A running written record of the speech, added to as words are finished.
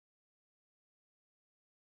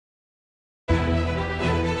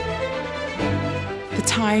The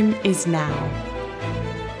time is now,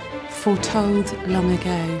 foretold long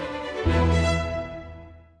ago.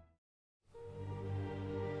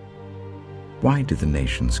 Why do the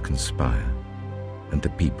nations conspire and the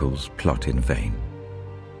peoples plot in vain?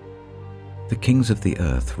 The kings of the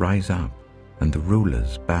earth rise up and the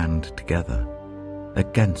rulers band together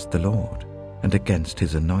against the Lord and against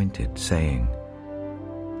his anointed, saying,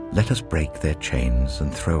 "Let us break their chains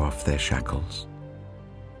and throw off their shackles."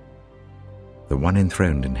 The one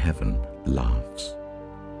enthroned in heaven laughs.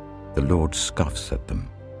 The Lord scoffs at them.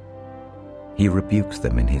 He rebukes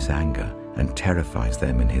them in his anger and terrifies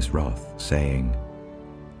them in his wrath, saying,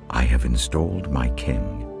 "I have installed my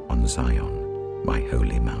king on Zion, my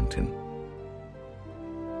holy mountain.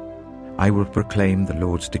 I will proclaim the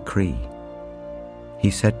Lord's decree.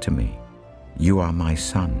 He said to me, 'You are my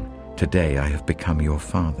son. Today I have become your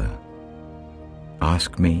father.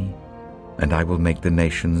 Ask me, and I will make the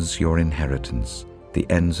nations your inheritance, the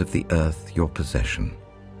ends of the earth your possession.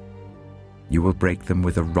 You will break them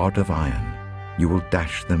with a rod of iron. You will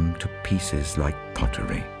dash them to pieces like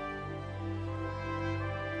pottery.'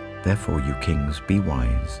 Therefore, you kings, be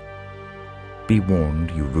wise. Be warned,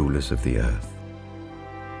 you rulers of the earth.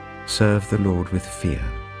 Serve the Lord with fear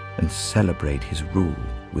and celebrate his rule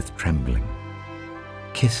with trembling.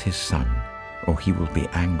 Kiss his son, or he will be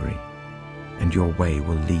angry, and your way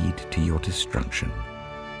will lead to your destruction,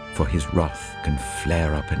 for his wrath can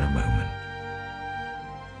flare up in a moment.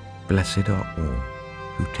 Blessed are all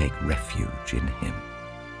who take refuge in him."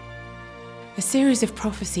 A series of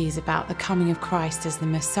prophecies about the coming of Christ as the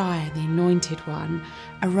Messiah, the Anointed One,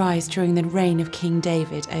 arise during the reign of King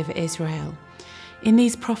David over Israel. In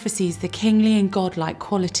these prophecies, the kingly and godlike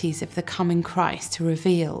qualities of the coming Christ are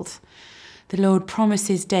revealed. The Lord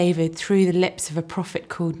promises David through the lips of a prophet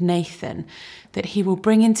called Nathan that he will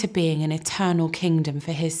bring into being an eternal kingdom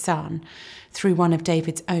for his son through one of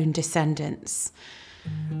David's own descendants.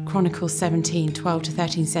 Chronicles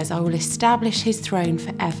 17:12-13 says, "I will establish his throne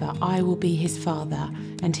forever. I will be his father,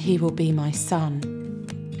 and he will be my son."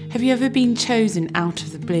 Have you ever been chosen out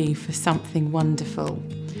of the blue for something wonderful?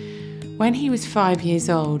 When he was 5 years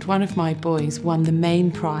old, one of my boys won the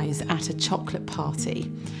main prize at a chocolate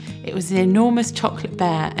party. It was an enormous chocolate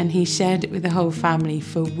bear, and he shared it with the whole family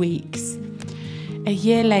for weeks. A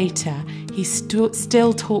year later, he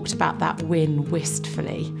still talked about that win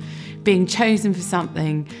wistfully. Being chosen for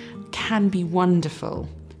something can be wonderful,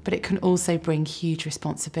 but it can also bring huge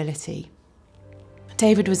responsibility.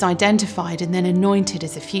 David was identified and then anointed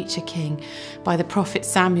as a future king by the prophet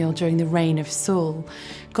Samuel during the reign of Saul.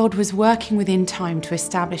 God was working within time to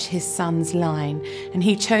establish his son's line, and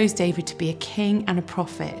he chose David to be a king and a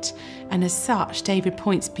prophet. And as such, David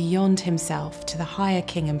points beyond himself to the higher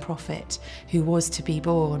king and prophet who was to be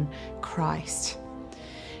born, Christ.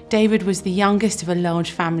 David was the youngest of a large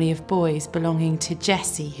family of boys belonging to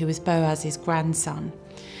Jesse, who was Boaz's grandson.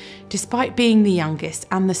 Despite being the youngest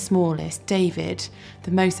and the smallest, David,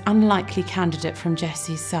 the most unlikely candidate from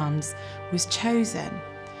Jesse's sons, was chosen.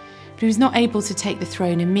 But he was not able to take the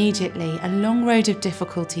throne immediately. A long road of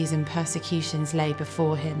difficulties and persecutions lay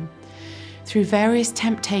before him. Through various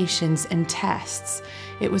temptations and tests,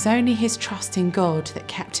 it was only his trust in God that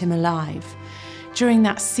kept him alive. During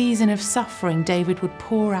that season of suffering, David would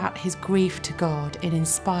pour out his grief to God in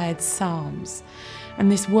inspired psalms. And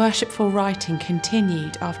this worshipful writing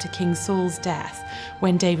continued after King Saul's death,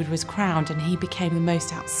 when David was crowned and he became the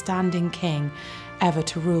most outstanding king ever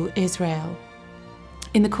to rule Israel.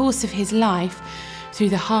 In the course of his life, through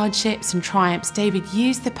the hardships and triumphs, David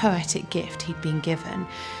used the poetic gift he'd been given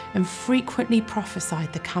and frequently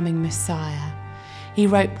prophesied the coming Messiah. He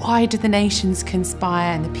wrote, "Why do the nations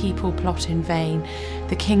conspire and the people plot in vain?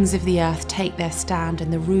 The kings of the earth take their stand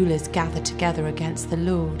and the rulers gather together against the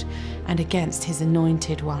Lord and against his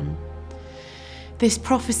anointed one." This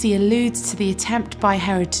prophecy alludes to the attempt by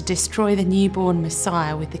Herod to destroy the newborn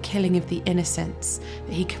Messiah with the killing of the innocents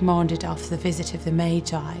that he commanded after the visit of the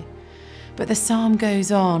Magi. But the psalm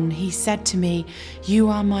goes on, "He said to me, 'You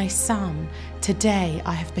are my son. Today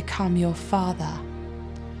I have become your father.'"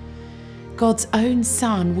 God's own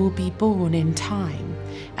son will be born in time.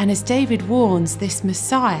 And as David warns, this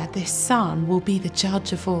Messiah, this son, will be the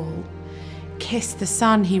judge of all. "Kiss the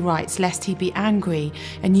Son," he writes, "lest he be angry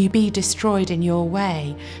and you be destroyed in your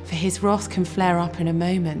way, for his wrath can flare up in a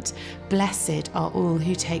moment. Blessed are all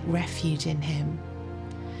who take refuge in him."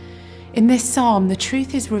 In this psalm, the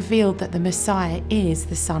truth is revealed that the Messiah is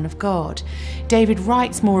the Son of God. David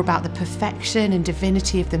writes more about the perfection and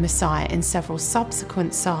divinity of the Messiah in several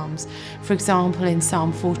subsequent psalms. For example, in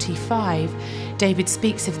Psalm 45, David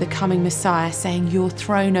speaks of the coming Messiah, saying, "Your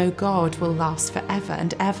throne, O God, will last forever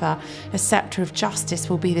and ever. A sceptre of justice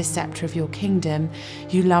will be the sceptre of your kingdom.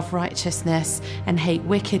 You love righteousness and hate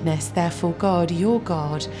wickedness. Therefore God, your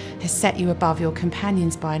God, has set you above your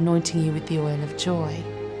companions by anointing you with the oil of joy."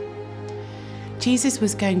 Jesus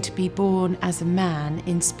was going to be born as a man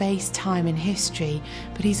in space, time and history,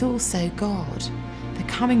 but he's also God. The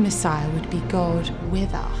coming Messiah would be God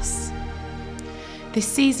with us. This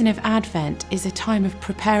season of Advent is a time of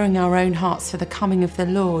preparing our own hearts for the coming of the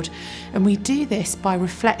Lord, and we do this by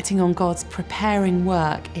reflecting on God's preparing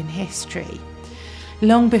work in history.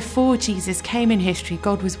 Long before Jesus came in history,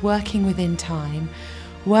 God was working within time,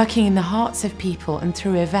 working in the hearts of people and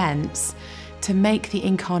through events to make the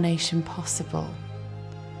incarnation possible.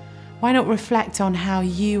 Why not reflect on how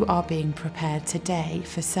you are being prepared today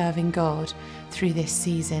for serving God through this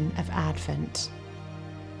season of Advent?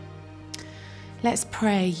 Let's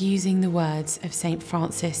pray using the words of St.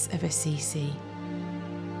 Francis of Assisi.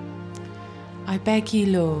 I beg you,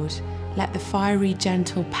 Lord, let the fiery,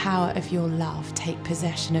 gentle power of your love take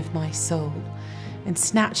possession of my soul and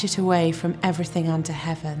snatch it away from everything under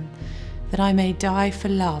heaven, that I may die for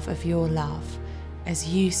love of your love, as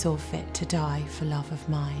you saw fit to die for love of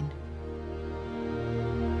mine.